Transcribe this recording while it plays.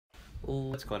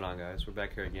What's going on, guys? We're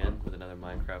back here again with another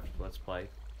Minecraft Let's Play.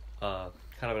 Kind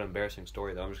of an embarrassing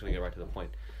story, though. I'm just going to get right to the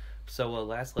point. So,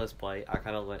 last Let's Play, I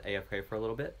kind of went AFK for a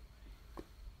little bit.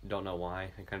 Don't know why.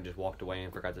 I kind of just walked away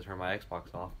and forgot to turn my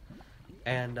Xbox off.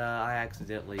 And I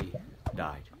accidentally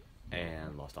died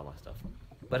and lost all my stuff.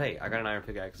 But hey, I got an iron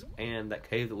pickaxe, and that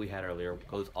cave that we had earlier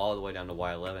goes all the way down to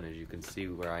Y11, as you can see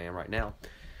where I am right now.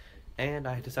 And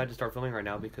I decided to start filming right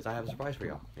now because I have a surprise for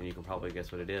y'all. And you can probably guess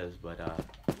what it is, but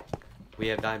we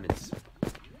have diamonds.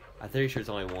 I'm pretty sure it's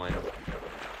only one,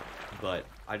 but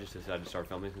I just decided to start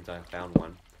filming since I found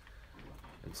one.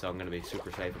 And so I'm going to be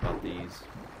super safe about these.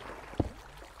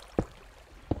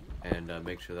 And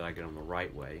make sure that I get them the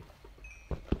right way.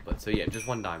 But so yeah, just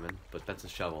one diamond, but that's a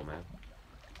shovel, man.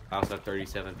 I also have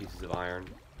 37 pieces of iron.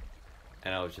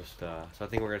 And I was just, so I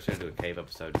think we're going to do a cave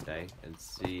episode today and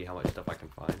see how much stuff I can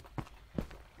find.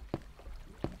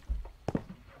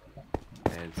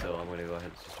 And so I'm going to go ahead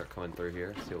and just start coming through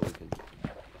here, see what we can.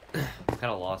 I'm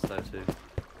kind of lost though too.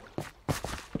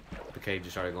 The cave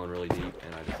just started going really deep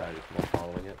and I decided to keep on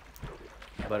following it.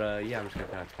 But yeah, I'm just going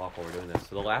to kind of talk while we're doing this.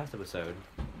 So the last episode,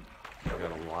 we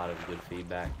got a lot of good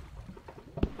feedback.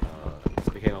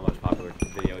 It became a much popular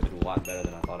video. It did a lot better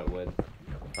than I thought it would.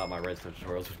 I thought my redstone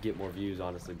tutorials would get more views,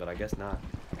 honestly, but I guess not.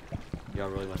 Y'all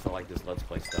really must not like this Let's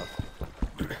Play stuff.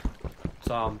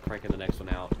 So I'm cranking the next one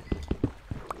out.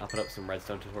 I'll put up some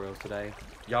redstone tutorials today.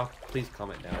 Y'all, please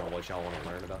comment down on what y'all want to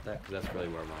learn about that, because that's really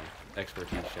where my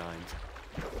expertise shines.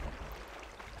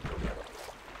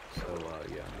 So,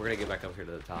 yeah, we're going to get back up here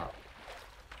to the top.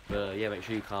 But, yeah, make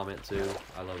sure you comment, too.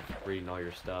 I love reading all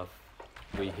your stuff.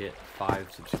 We hit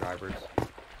 5 subscribers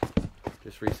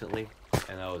just recently,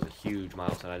 and that was a huge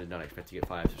milestone. I did not expect to get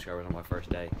 5 subscribers on my first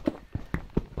day.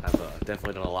 I've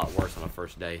definitely done a lot worse on a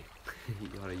first day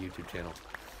on a YouTube channel.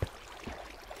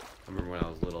 I remember when I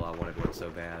was little, I wanted one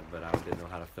so bad, but I didn't know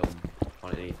how to film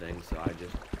on anything, so I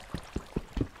just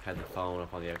had the phone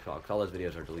up on the Xbox. All those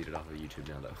videos are deleted off of YouTube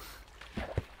now, though.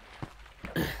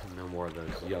 No more of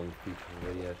those young people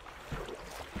videos.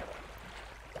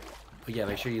 But yeah,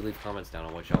 make sure you leave comments down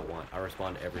on what y'all want. I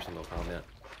respond to every single comment,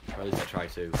 or at least I try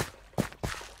to. I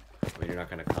mean, you're not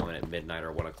going to comment at midnight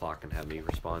or 1 o'clock and have me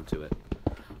respond to it.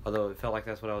 Although it felt like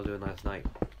that's what I was doing last night.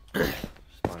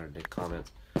 Responding to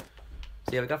comments.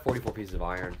 So yeah, we got 44 pieces of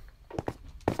iron.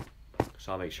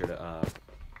 So I'll make sure to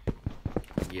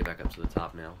get back up to the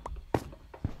top now.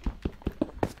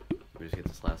 We just get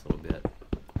this last little bit.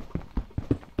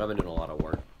 But I've been doing a lot of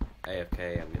work.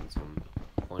 AFK, I'm getting some.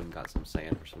 Got some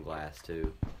sand for some glass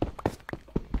too.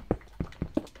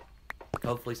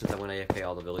 Hopefully, since I went AFK,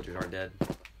 all the villagers aren't dead.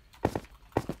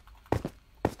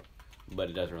 But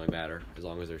it doesn't really matter as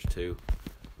long as there's 2.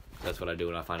 That's what I do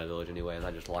when I find a village anyway, is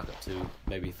I just lock up 2,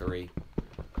 maybe 3.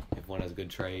 If one has good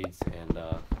trades, and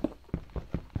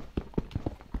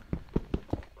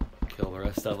kill the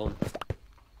rest of them.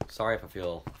 Sorry if my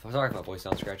voice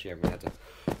sounds scratchy. I'm gonna have to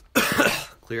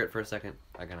clear it for a second.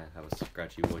 I kind of have a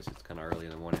scratchy voice. It's kind of early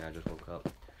in the morning. I just woke up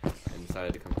and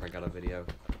decided to come crank out a video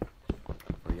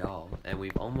for y'all. And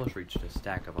we've almost reached a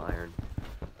stack of iron,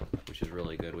 which is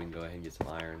really good. We can go ahead and get some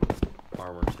iron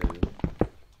armor too.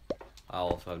 I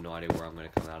also have no idea where I'm going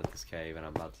to come out of this cave, and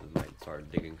I'm about to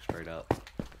start digging straight up.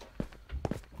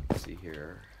 Let's see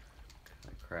here.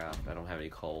 Can I craft? I don't have any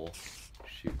coal.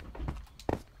 Shoot.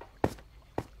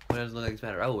 What doesn't look like it's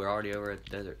matter? Oh, we're already over at the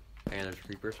desert. And there's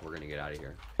creepers, so we're going to get out of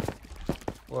here.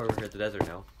 We're over here at the desert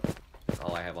now.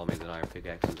 All I have on me is an iron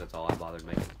pickaxe, that's all I bothered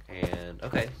making. And,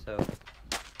 okay, so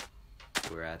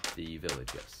we're at the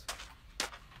village, yes.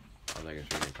 I'm making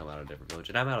sure we can come out of a different village.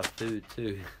 And I'm out of food,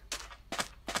 too.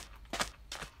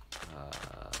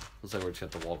 Looks like we're just going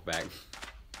to have to walk back.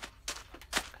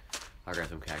 I'll grab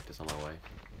some cactus on my way.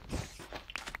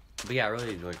 But yeah, I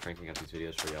really enjoyed cranking out these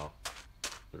videos for y'all.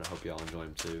 And I hope y'all enjoy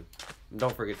them, too. And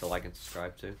don't forget to like and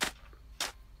subscribe, too.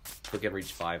 If we can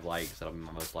reach 5 likes, that'll be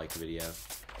my most liked video.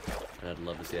 And I'd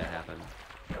love to see that happen.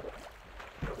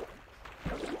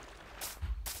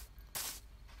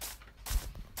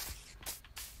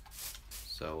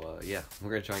 So, yeah,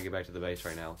 we're going to try and get back to the base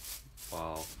right now.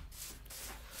 While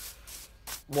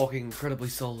walking incredibly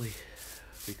slowly.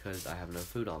 Because I have no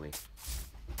food on me.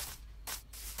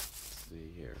 Let's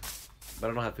see here. But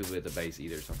I don't have food at the base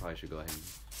either, so I probably should go ahead and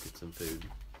get some food.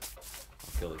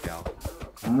 I'll kill the cow.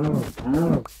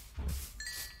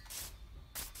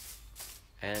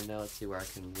 And now let's see where I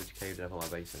can, which cave did I put my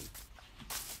base in.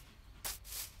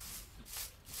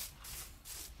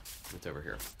 It's over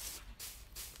here.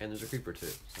 And there's a creeper too,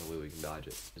 so we can dodge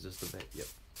it. Is this the bait? Yep.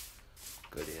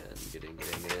 Good in, get in, to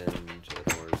the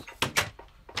doors.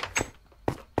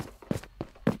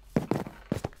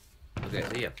 Okay,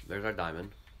 so yeah, there's our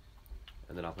diamond.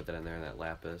 and then I'll put that in there, and that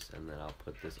lapis, and then I'll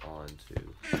put this on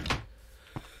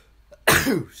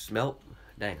to smelt.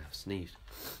 Dang, I sneezed.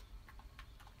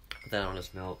 Put that on to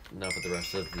smelt, and then I'll put the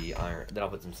rest of the iron. Then I'll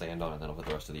put some sand on, and then I'll put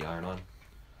the rest of the iron on.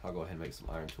 I'll go ahead and make some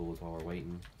iron tools while we're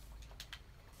waiting.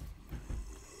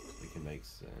 We can make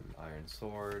an iron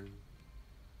sword,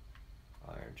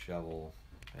 iron shovel,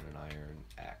 and an iron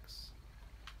axe.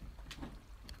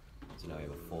 So now we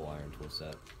have a full iron tool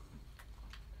set.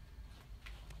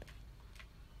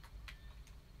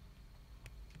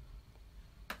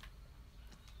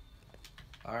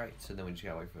 Alright, so then we just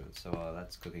gotta wait for it. So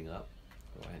that's cooking up.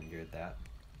 Go ahead and get that.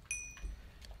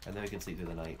 And then we can sleep through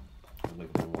the night. We'll wake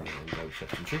up in the morning and go cut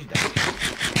some trees down. So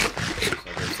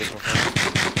I'll go signal time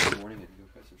in the morning and go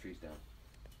cut some trees down.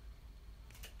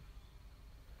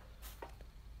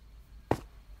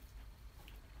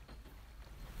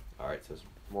 Alright, so it's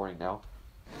morning now.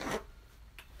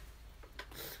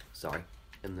 Sorry.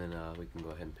 And then we can go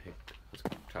ahead and let's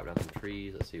chop down some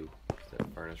trees. Let's see, is the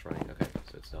furnace running? Okay,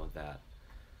 so it's done with that.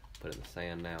 Put it in the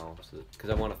sand now,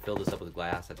 because I want to fill this up with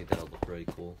glass. I think that'll look really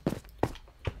cool.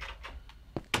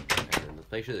 And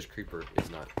make sure this creeper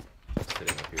is not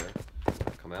sitting up here.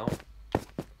 Come out.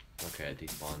 Okay, I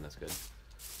despawned, that's good.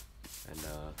 And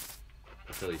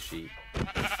the Philly sheep.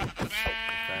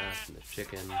 Fast, and the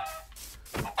chicken.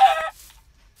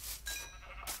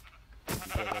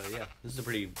 But yeah, this is a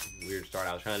pretty weird start.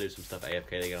 I was trying to do some stuff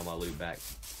AFK to get all my loot back,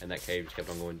 and that cave just kept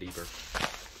on going deeper.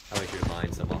 I'll make sure to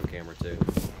find some off camera too.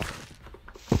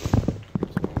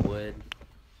 Some more wood.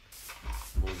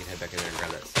 We can head back in there and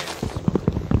grab that sand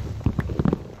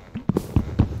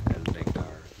and make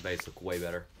our base look way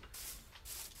better.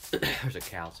 There's a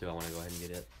cow too. I want to go ahead and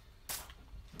get it.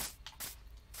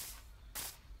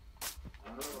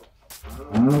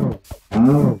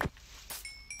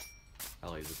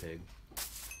 I'll leave the pig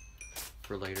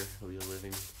for later. It'll be a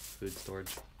living food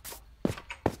storage.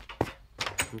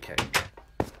 Okay.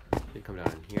 We come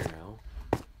down in here now,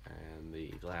 and the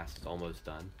glass is almost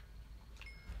done.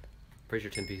 Pretty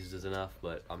sure 10 pieces is enough,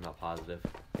 but I'm not positive.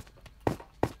 I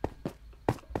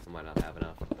might not have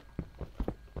enough.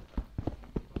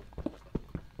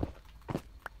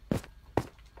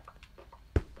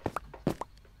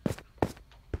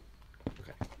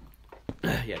 Okay.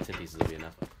 Yeah, 10 pieces will be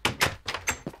enough.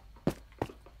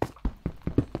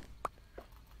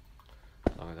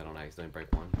 As long as I don't accidentally break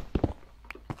one.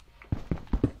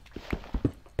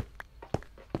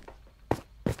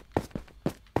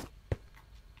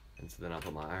 Then I'll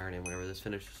put my iron in whenever this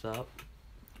finishes up,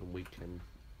 and we can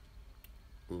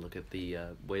look at the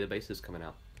way the base is coming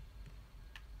out.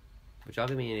 But y'all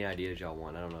give me any ideas y'all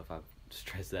want. I don't know if I've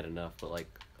stressed that enough, but like,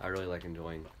 I really like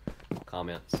enjoying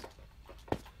comments.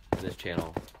 And this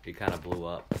channel, it kind of blew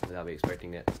up without me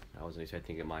expecting it. I wasn't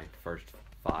expecting to get my first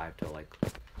 5 till like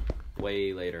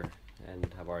way later, and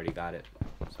I've already got it.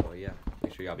 So yeah,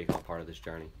 make sure y'all become a part of this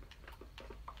journey.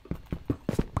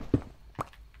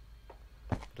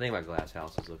 I think my glass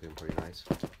house is looking pretty nice.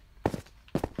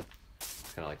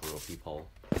 It's kind of like a little peephole.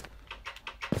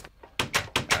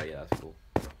 Oh yeah, that's cool.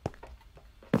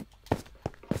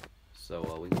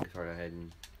 So we can start ahead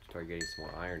and start getting some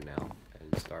more iron now,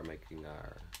 and start making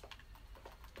our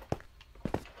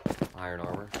iron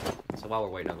armor. So while we're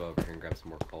waiting, I'll go over here and grab some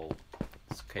more coal.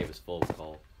 This cave is full of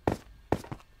coal.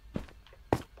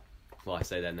 Well, I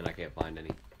say that and then I can't find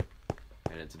any.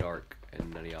 And it's dark,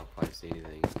 and none of y'all probably see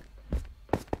anything.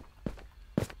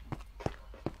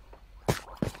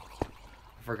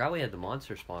 I forgot we had the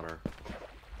monster spawner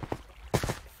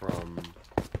from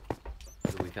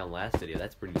that we found last video.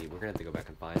 That's pretty neat. We're gonna have to go back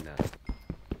and find that.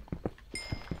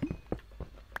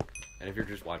 And if you're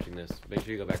just watching this, make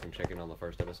sure you go back and check in on the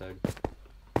first episode.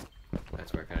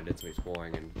 That's where I kind of did some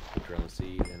exploring and looked around the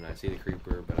seed, and I see the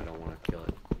creeper, but I don't want to kill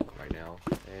it right now.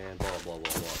 And blah blah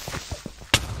blah blah.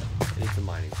 It needs some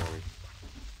mining for me.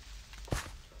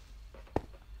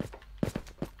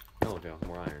 Oh, okay,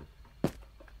 more iron.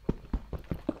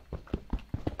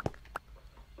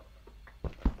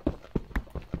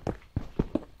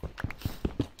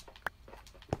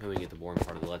 And we get the boring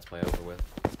part of the Let's Play over with.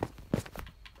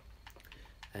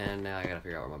 And now I gotta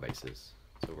figure out where my base is.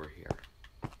 So we're here.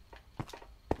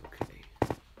 Okay.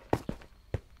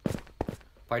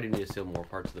 Probably do need to seal more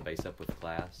parts of the base up with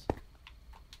glass.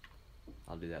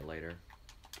 I'll do that later.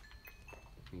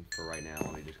 For right now,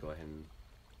 let me just go ahead and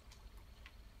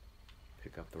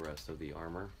pick up the rest of the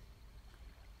armor.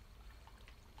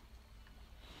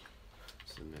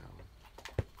 So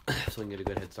now, so we can get a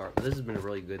good head start. But this has been a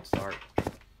really good start.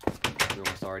 We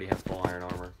almost already have full iron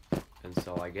armor. And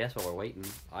so I guess while we're waiting,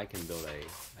 I can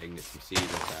get some seeds real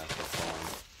fast.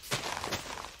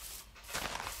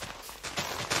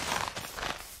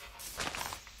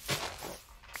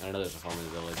 And I know there's a farm in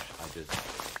the village. I just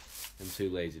am too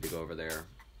lazy to go over there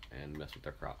and mess with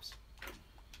their crops.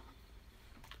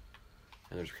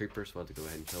 And there's creepers, so I'll have to go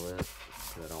ahead and kill it,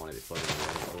 because I don't want it to be floating in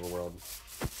the overworld.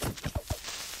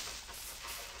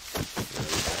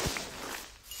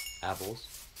 Apples,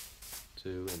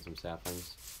 too, and some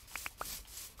saplings.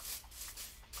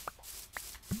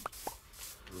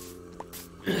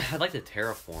 I'd like to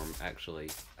terraform, actually.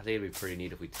 I think it'd be pretty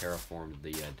neat if we terraformed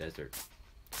the desert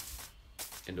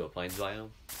into a plains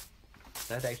biome.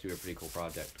 That'd actually be a pretty cool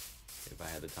project, if I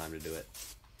had the time to do it.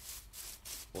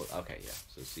 Well, okay, yeah,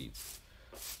 so seeds.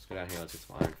 Let's go down here, let's get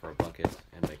some iron for a bucket,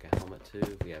 and make a helmet,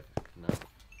 too. We have enough.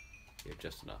 We have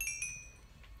just enough.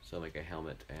 So make a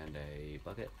helmet and a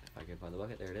bucket. If I can find the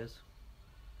bucket, there it is.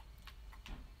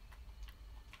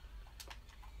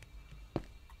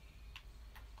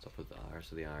 So I'll put the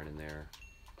rest of the iron in there.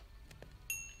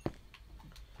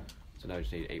 So now we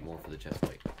just need 8 more for the chest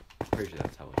plate. I'm pretty sure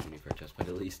that's how much you need for a chest plate,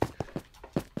 at least.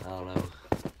 I don't know.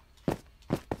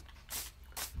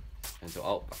 And so,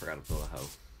 oh, I forgot to build a hoe.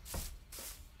 So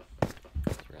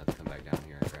we're gonna have to come back down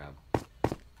here and grab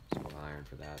some more iron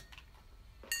for that.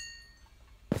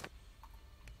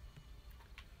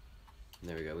 And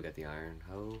there we go, we got the iron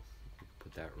hoe.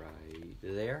 Put that right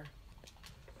there.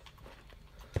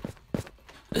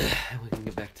 And we can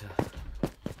get back to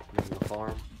making the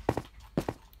farm.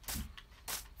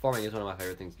 Farming is one of my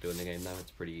favorite things to do in the game, though.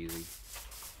 It's pretty easy.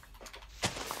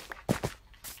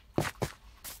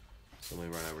 So let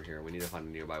me run over here. We need to find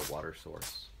a nearby water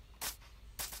source.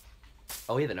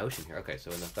 Oh, we have an ocean here. Okay,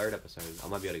 so in the 3rd episode, I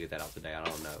might be able to get that out today. I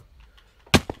don't know.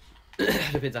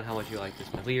 Depends on how much you like this.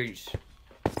 If we reach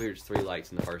 3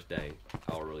 likes in the first day,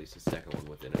 I'll release the second one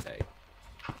within a day.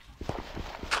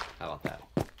 How about that?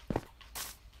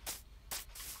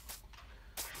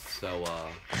 So,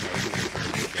 what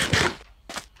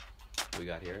we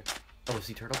got here? Oh, a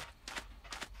sea turtle.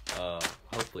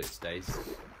 Hopefully it stays.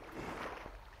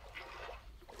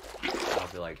 I don't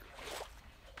feel like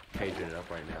caging it up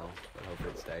right now, but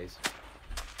hopefully it stays.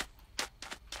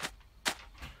 I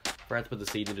forgot to put the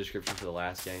seed in the description for the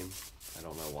last game. I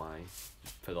don't know why.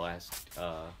 For the last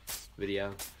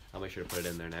video. I'll make sure to put it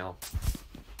in there now.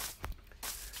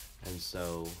 And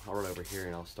so, I'll run over here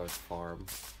and I'll start the farm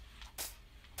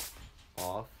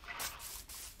off.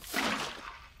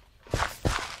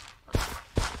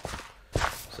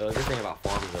 So the good thing about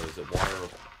farming though is that water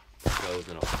goes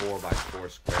in a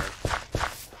 4x4 square.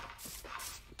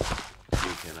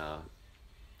 You can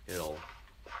it'll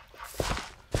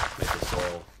make the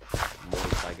soil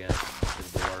moist, I guess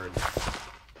is the word.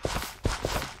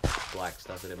 Black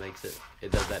stuff that it makes it.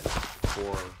 It does that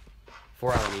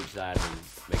 4 out on each side and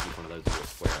make each one of those into a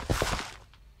square.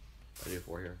 Did I do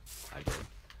 4 here? I did.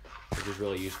 Which is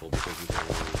really useful because you can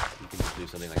just do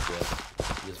something like this.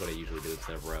 This is what I usually do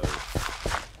instead of rows.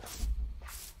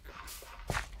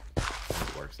 And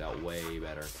it works out way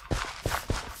better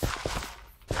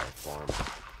for a farm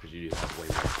because you do have way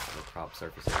more of a crop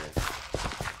surface area.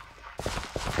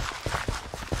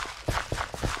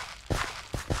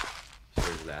 So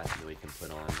there's that, and then we can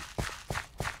put on.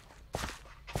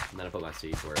 And then I put my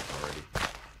seeds where it's already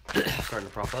starting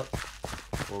to prop up.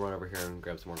 We'll run over here and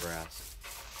grab some more grass.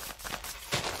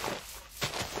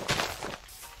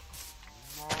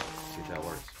 See if that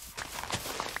works.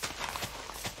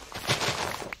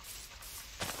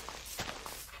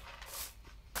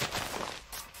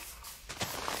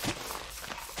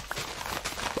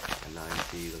 And 9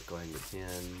 seed, let's go ahead and get 10.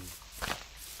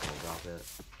 We'll drop it.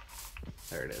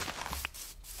 There it is.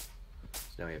 So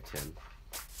now we have 10.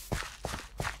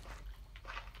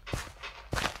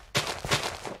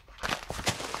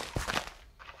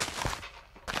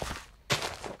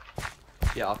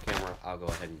 Yeah, off camera, I'll go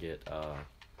ahead and get, we'll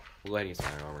go ahead and get some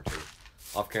iron armor too.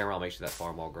 Off camera, I'll make sure that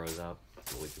farm all grows up,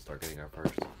 so we can start getting our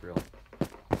first real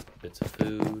bits of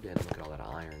food, and look at all that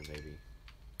iron, baby.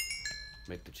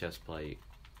 Make the chest plate.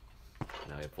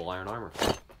 Now we have full iron armor.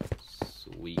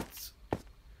 Sweet.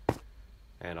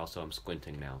 And also I'm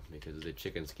squinting now, because the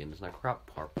chicken skin does not crop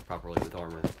properly with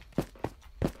armor.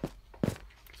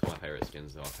 It's one of my favorite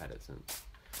skins, though. I've had it since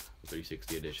the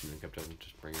 360 edition, and kept on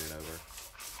just bringing it over.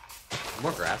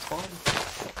 More grass farm?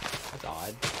 That's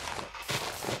odd.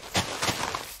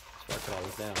 So I cut all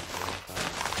this down.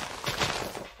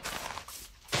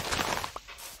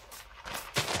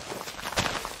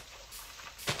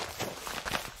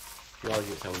 You always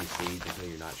get so many seeds until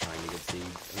you're not trying to get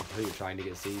seeds. Until you're trying to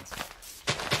get seeds.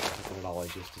 And it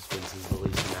always just dispenses the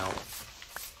least amount.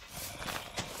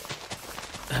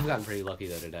 I've gotten pretty lucky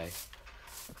though today.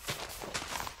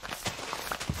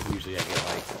 Usually I get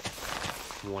like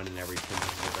 1 in every 10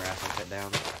 pieces of grass I cut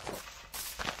down.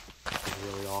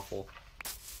 really awful.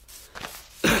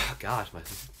 Gosh, my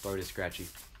throat is scratchy.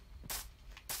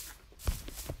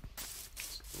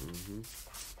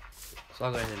 So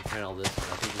I'll go ahead and print all this, and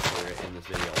I think before we're going to end this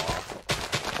video off.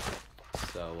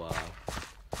 So,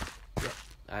 yeah,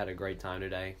 I had a great time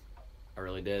today. I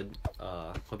really did.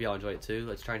 Hope y'all enjoyed it too.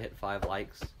 Let's try and hit 5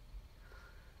 likes.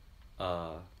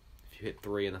 If you hit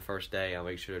 3 in the first day, I'll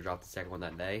make sure to drop the second one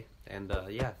that day. And,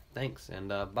 yeah, thanks, and,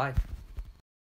 bye.